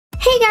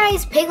Hey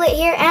guys, Piglet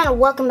here and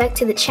welcome back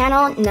to the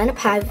channel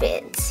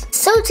Unpackeging.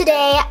 So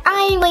today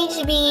I'm going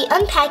to be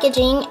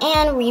unpackaging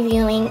and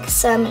reviewing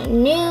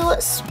some new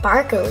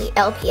sparkly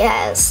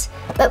LPS.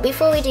 But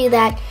before we do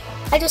that,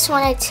 I just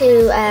wanted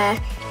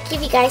to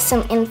give you guys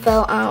some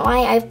info on why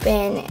I've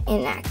been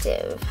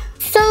inactive.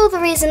 So the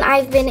reason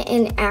I've been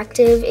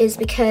inactive is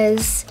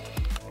because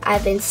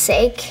I've been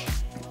sick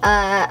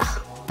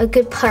a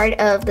good part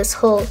of this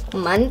whole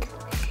month,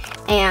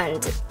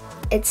 and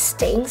it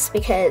stinks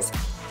because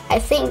I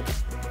think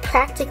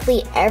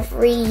practically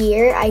every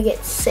year I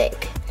get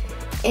sick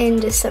in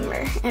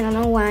December. I don't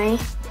know why,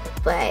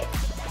 but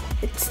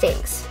it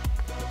stinks.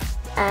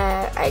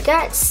 I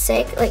got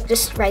sick, like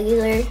just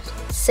regular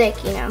sick,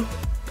 you know,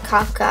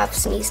 cough, cough,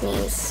 sneeze,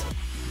 sneeze,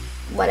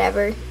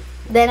 whatever.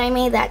 Then I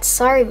made that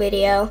sorry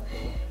video,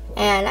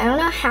 and I don't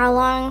know how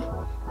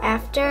long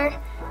after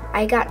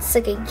I got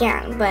sick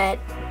again, but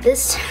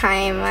this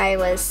time I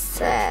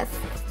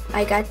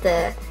got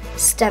the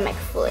stomach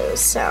flu,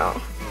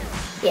 so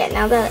yeah,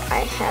 now that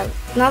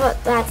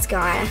that's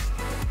gone,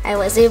 I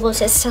was able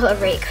to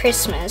celebrate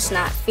Christmas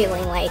not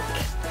feeling like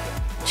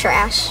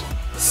trash.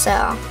 So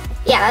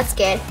yeah, that's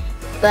good.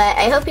 But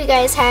I hope you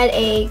guys had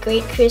a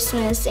great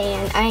Christmas,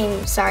 and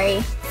I'm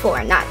sorry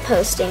for not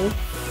posting.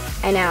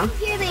 I know.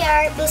 Here they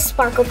are, the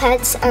Sparkle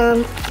Pets.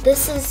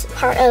 This is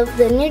part of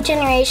the new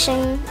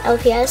generation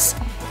LPS,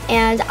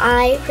 and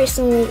I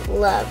personally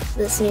love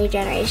this new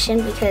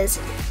generation because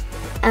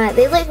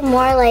they look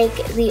more like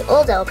the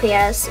old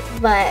LPS,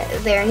 but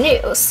they're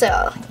new,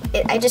 so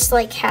I just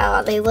like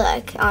how they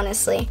look,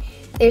 honestly.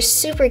 They're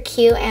super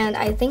cute, and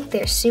I think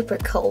they're super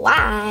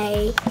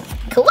kawaii.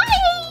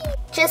 Kawaii!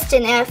 Just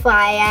an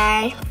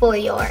FYI for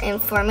your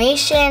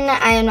information,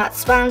 I am not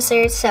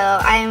sponsored, so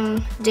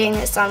I'm doing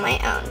this on my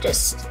own.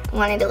 Just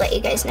wanted to let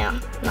you guys know,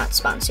 not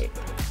sponsored.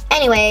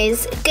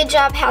 Anyways, good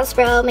job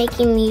Hasbro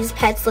making these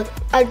pets look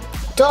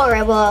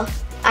adorable.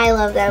 I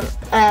love them.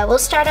 We'll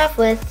start off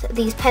with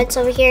these pets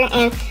over here,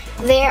 and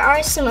there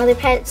are some other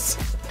pets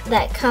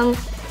that come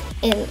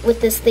in with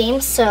this theme,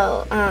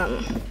 so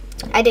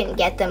I didn't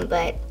get them,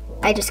 but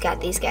I just got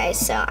these guys,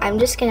 so I'm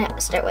just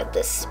gonna start with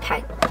this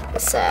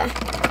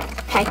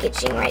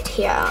packaging right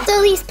here.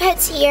 So these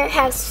pets here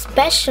have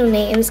special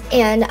names,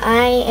 and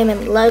I am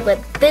in love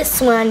with this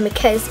one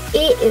because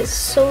it is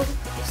so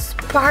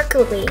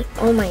sparkly.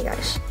 Oh my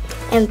gosh.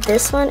 And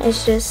this one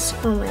is just,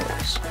 oh my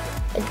gosh,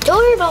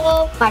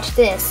 adorable. Watch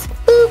this.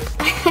 Boop.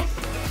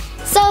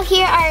 So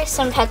here are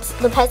some pets,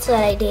 the pets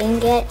that I didn't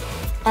get.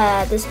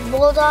 This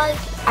bulldog.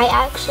 I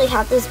actually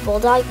have this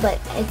bulldog, but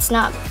it's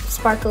not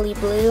sparkly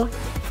blue.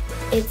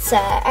 It's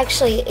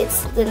actually,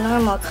 it's the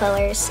normal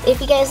colors. If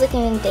you guys look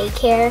in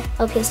daycare,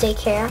 LPS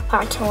daycare,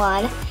 part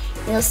 1,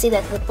 you'll see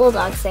that the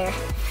bulldog's there.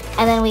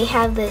 And then we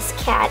have this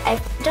cat.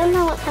 I don't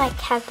know what kind of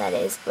cat that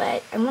is,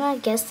 but I'm gonna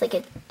guess like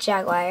a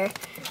jaguar.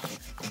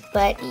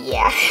 But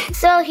yeah.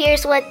 So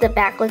here's what the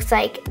back looks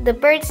like. The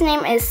bird's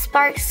name is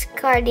Sparks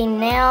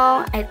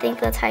Cardinal. I think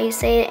that's how you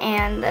say it.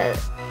 And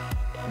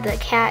the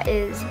cat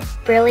is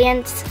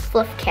Brilliant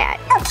Fluff Cat.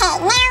 Okay,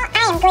 now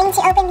I am going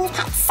to open these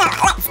pets. So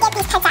let's get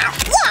these pets out.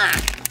 Yeah!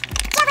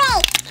 Get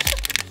away!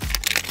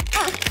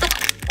 Okay,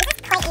 this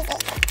is quite easy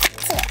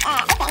to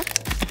open.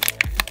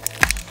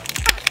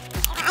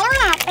 I don't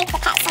want to break the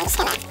pet, so I'm just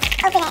going to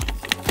open it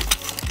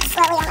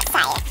slowly on the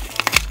side.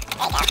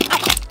 There you go. Okay,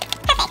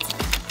 perfect.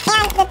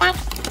 And the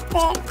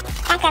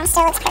background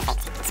still looks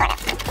perfect, sort of.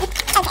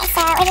 Okay,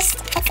 so we're just,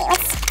 let's see,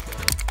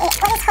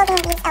 what is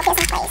holding these LPS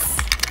in place?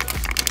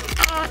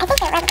 I think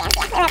they're rubber bands,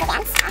 yeah, they're rubber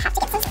bands. I'll have to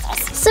get some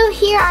scissors. So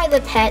here are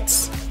the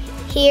pets.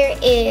 Here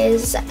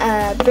is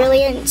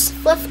Brilliant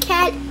Fluff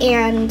Cat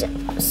and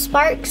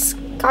Sparks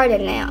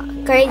Cardinal.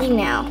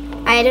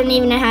 I don't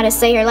even know how to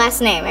say her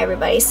last name,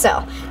 everybody,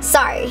 so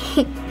sorry.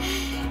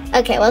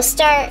 Okay,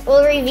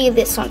 we'll review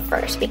this one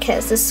first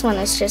because this one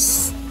is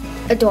just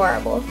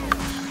adorable.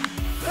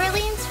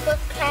 Brilliant's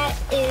Fluff Cat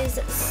is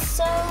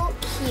so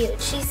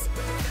cute. She's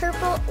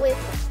purple with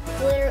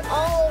glitter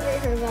all over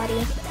her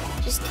body.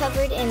 She's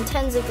covered in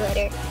tons of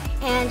glitter,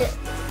 and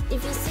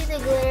if you see the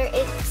glitter,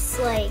 it's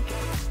like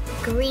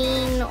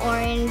green,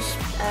 orange,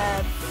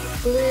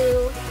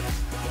 blue,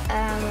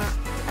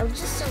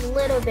 just a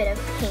little bit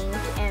of pink,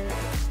 and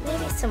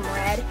maybe some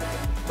red.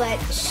 But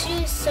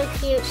she's so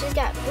cute. She's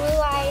got blue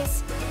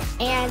eyes,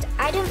 and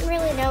I don't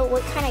really know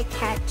what kind of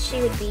cat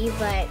she would be,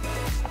 but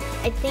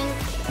I think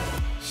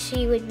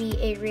she would be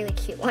a really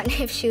cute one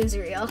if she was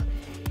real.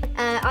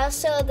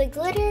 Also, the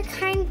glitter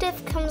kind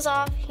of comes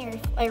off. Here,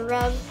 I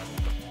rub.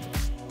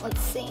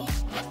 Let's see.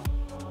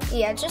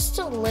 Yeah, just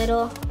a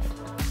little.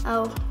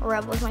 I'll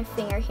rub with my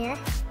finger here.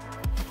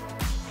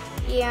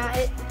 Yeah,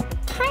 it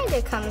kind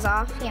of comes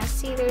off. Yeah,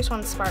 see, there's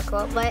one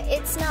sparkle, but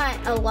it's not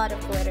a lot of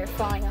glitter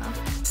falling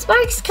off.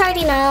 Sparks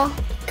Cardinal.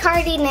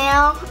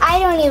 I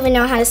don't even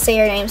know how to say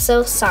her name,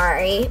 so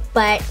sorry,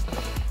 but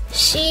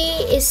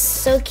she is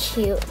so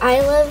cute. I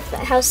love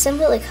how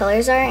simple the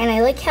colors are, and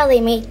I like how they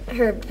made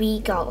her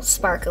beak all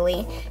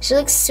sparkly. She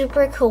looks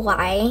super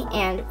kawaii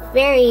and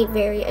very,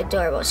 very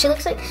adorable. She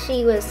looks like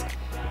she was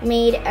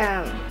made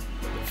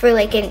for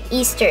like an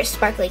Easter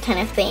sparkly kind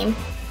of theme.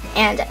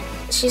 And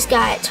she's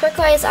got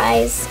turquoise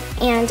eyes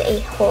and a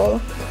hole.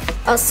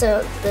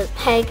 Also, the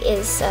peg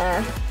is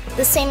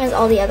the same as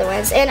all the other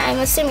ones, and I'm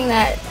assuming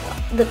that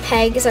the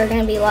pegs are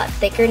going to be a lot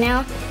thicker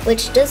now,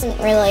 which doesn't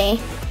really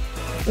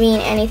mean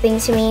anything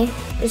to me.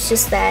 It's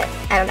just that,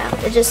 I don't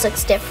know, it just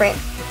looks different.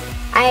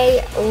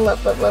 I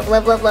love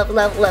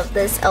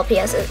this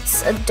LPS.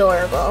 It's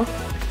adorable.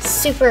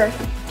 Super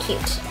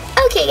cute.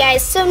 Okay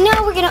guys, so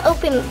now we're gonna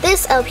open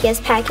this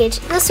LPS package.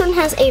 This one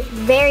has a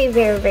very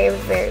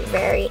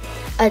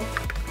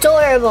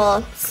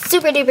adorable,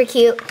 super duper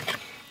cute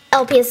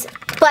LPS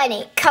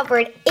bunny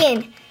covered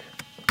in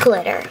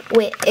glitter.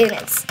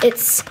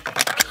 It's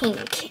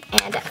pink,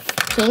 and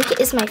pink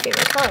is my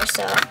favorite color,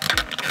 so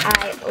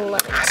I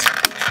love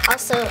it.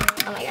 Also,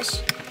 oh my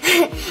gosh.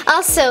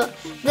 Also,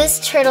 this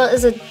turtle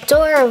is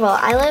adorable.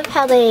 I love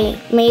how they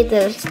made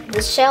the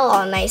shell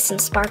all nice and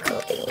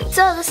sparkly.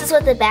 So this is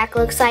what the back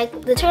looks like.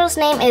 The turtle's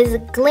name is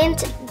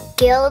Glint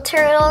Gill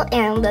Turtle,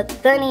 and the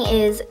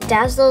bunny is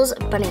Dazzles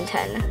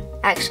Bunnington.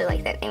 I actually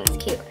like that name, it's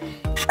cute.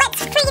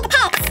 Let's free the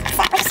pegs.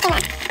 So we're just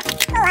gonna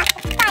pull off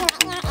the bottom right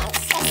here and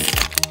just,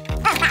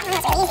 oh, that one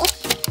was really easy.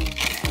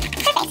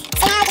 Perfect.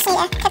 So now I just need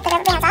to cut the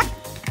rubber bands off.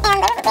 And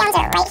the rubber bands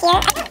are right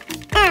here.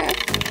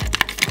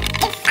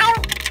 If I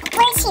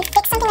were to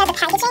fix something with the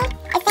packaging,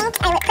 I think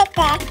I would put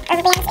the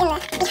rubber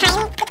bands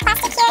behind the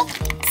plastic here.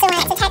 So when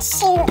it's attached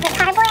to the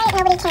cardboard,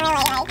 nobody can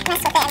really like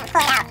mess with it and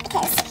pull it out,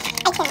 because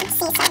I can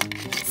see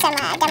some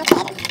dumb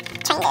kid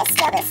trying to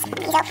steal these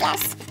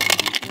LPS.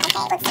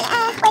 Okay, let's see.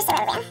 Where's the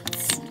rubber band?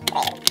 It's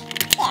right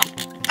here.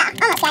 Ah,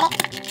 almost got it.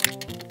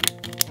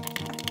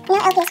 No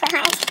LPS were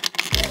hard.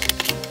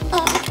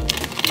 And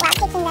while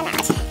taking them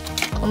out.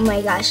 Oh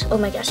my gosh, oh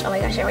my gosh, oh my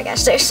gosh, oh my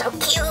gosh, they're so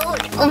cute.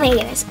 Oh my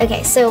goodness.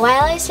 Okay, so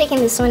while I was taking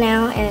this one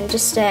out and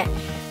just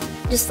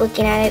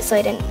looking at it, so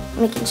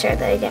making sure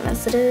that I didn't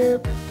mess it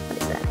up. What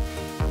is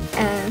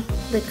that?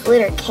 The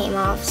glitter came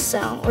off,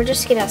 so we're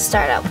just gonna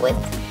start up with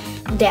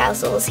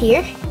Dazzles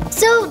here.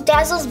 So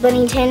Dazzles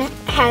Bunnington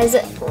has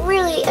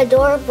really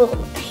adorable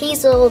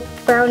hazel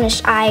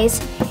brownish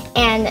eyes,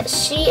 and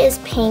she is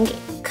pink,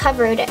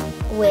 covered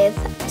with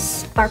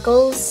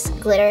sparkles,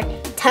 glitter,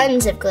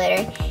 tons of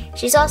glitter.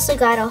 She's also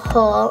got a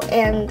hole,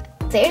 and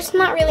there's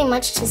not really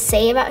much to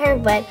say about her,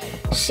 but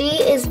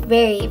she is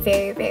very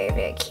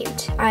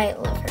cute. I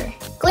love her.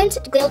 Glint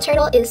Gill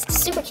Turtle is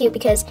super cute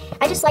because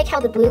I just like how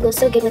the blue goes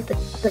so good with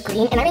the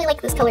green, and I really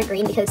like this color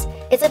green because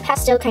it's a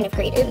pastel kind of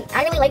green, and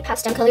I really like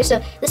pastel colors,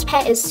 so this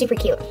pet is super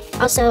cute.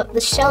 Also,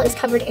 the shell is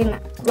covered in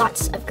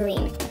lots of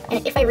green,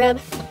 and if I rub,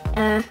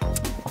 I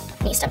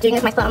need to stop doing it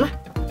with my thumb.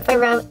 If I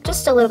rub,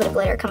 just a little bit of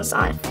glitter comes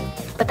on,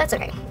 but that's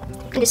okay.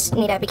 I just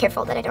need to be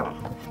careful that I don't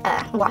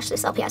wash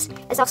this LPS.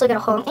 It's also got a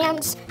hole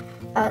and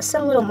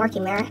some little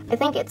marking there. I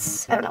think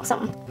it's, I don't know,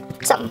 something,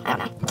 I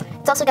don't know.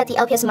 It's also got the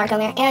LPS mark on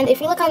there, and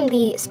if you look on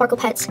the Sparkle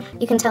Pets,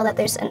 you can tell that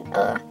there's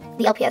the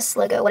LPS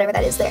logo, whatever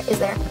that is there.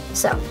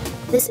 So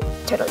this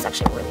turtle is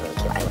actually really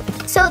cute. I love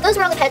it. So those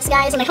were all the pets,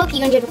 guys, and I hope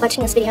you enjoyed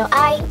watching this video.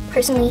 I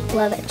personally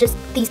love just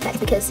these pets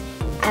because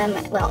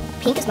well,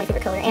 pink is my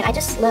favorite color, and I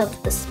just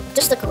love this,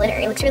 just the glitter.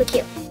 It looks really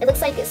cute. It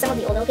looks like some of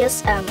the old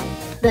LPS,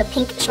 the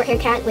pink short-haired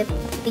cat with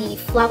the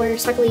flower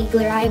sparkly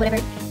glitter eye,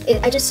 whatever.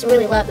 I just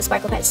really love the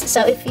Sparkle Pets.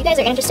 So if you guys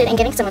are interested in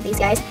getting some of these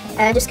guys,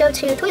 just go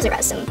to Toys R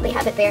Us, and they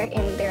have it there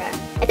in their,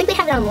 I think they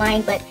have it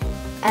online, but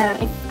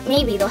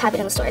maybe they'll have it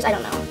in the stores, I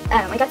don't know.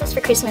 I got this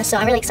for Christmas, so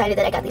I'm really excited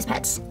that I got these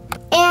pets.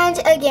 And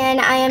again,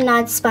 I am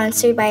not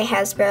sponsored by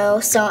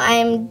Hasbro, so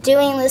I'm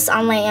doing this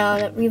on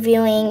my own,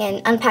 reviewing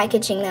and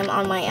unpackaging them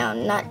on my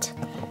own,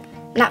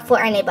 not for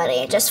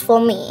anybody, just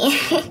for me.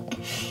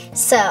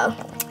 So,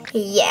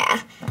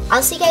 yeah.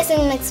 I'll see you guys in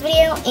the next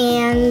video,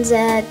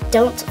 and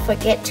don't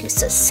forget to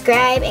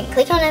subscribe and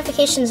click on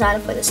notifications on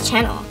for this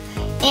channel.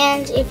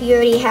 And if you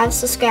already have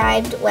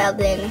subscribed, well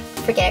then,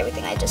 forget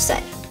everything I just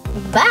said.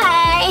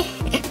 Bye!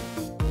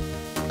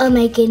 Oh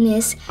my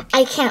goodness,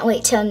 I can't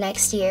wait till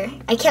next year.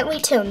 I can't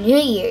wait till New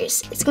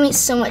Year's. It's gonna be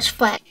so much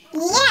fun. Yeah,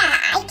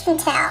 I can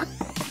tell.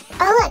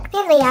 Oh look,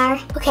 there they are.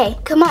 Okay,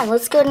 come on,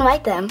 let's go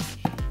invite them.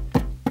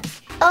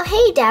 Oh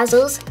hey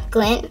Dazzles,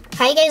 Glint,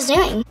 how you guys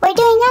doing? We're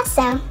doing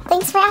awesome.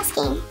 Thanks for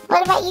asking.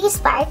 What about you,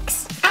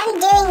 Sparks? I'm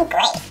doing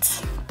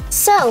great.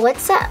 So,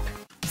 what's up?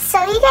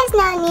 So you guys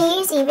know New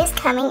Year's Eve is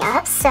coming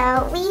up,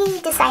 so we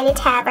decided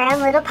to have our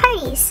own little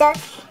party. So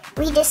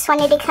we just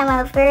wanted to come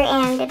over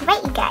and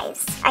invite you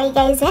guys. Are you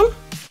guys in? Oh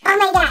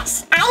my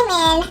gosh,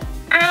 I'm in.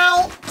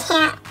 I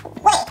can't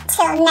wait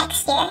till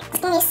next year. It's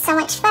gonna be so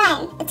much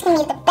fun. It's gonna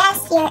be the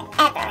best year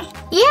ever.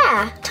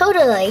 Yeah,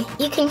 totally.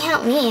 You can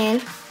count me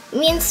in.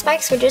 Me and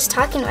Sparks were just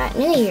talking about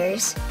New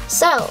Year's.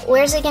 So,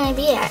 where's it gonna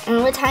be at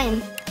and what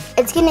time?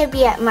 It's gonna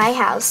be at my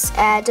house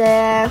at,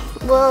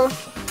 well,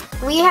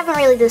 we haven't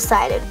really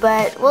decided,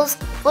 but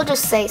we'll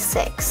just say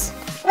 6.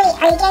 Wait,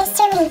 are you guys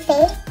serving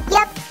food?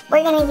 Yep,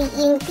 we're gonna be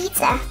eating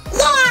pizza.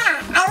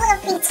 Yeah, I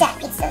love pizza.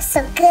 Pizza's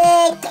so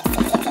good.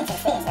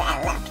 Yes,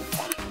 I love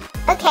pizza.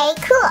 Okay,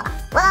 cool.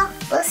 Well,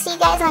 we'll see you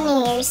guys on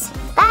New Year's.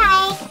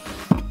 Bye.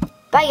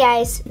 Bye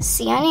guys,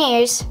 see you on New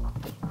Year's.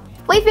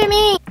 Wait for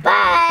me.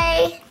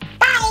 Bye.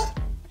 Bye.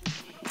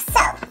 So,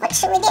 what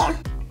should we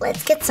do?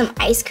 Let's get some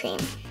ice cream.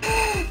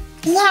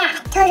 Yeah,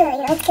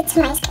 totally. Let's get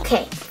some ice cream.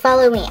 Okay,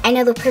 follow me. I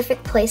know the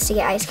perfect place to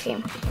get ice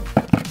cream.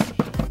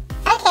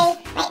 Okay,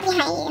 right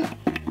behind you.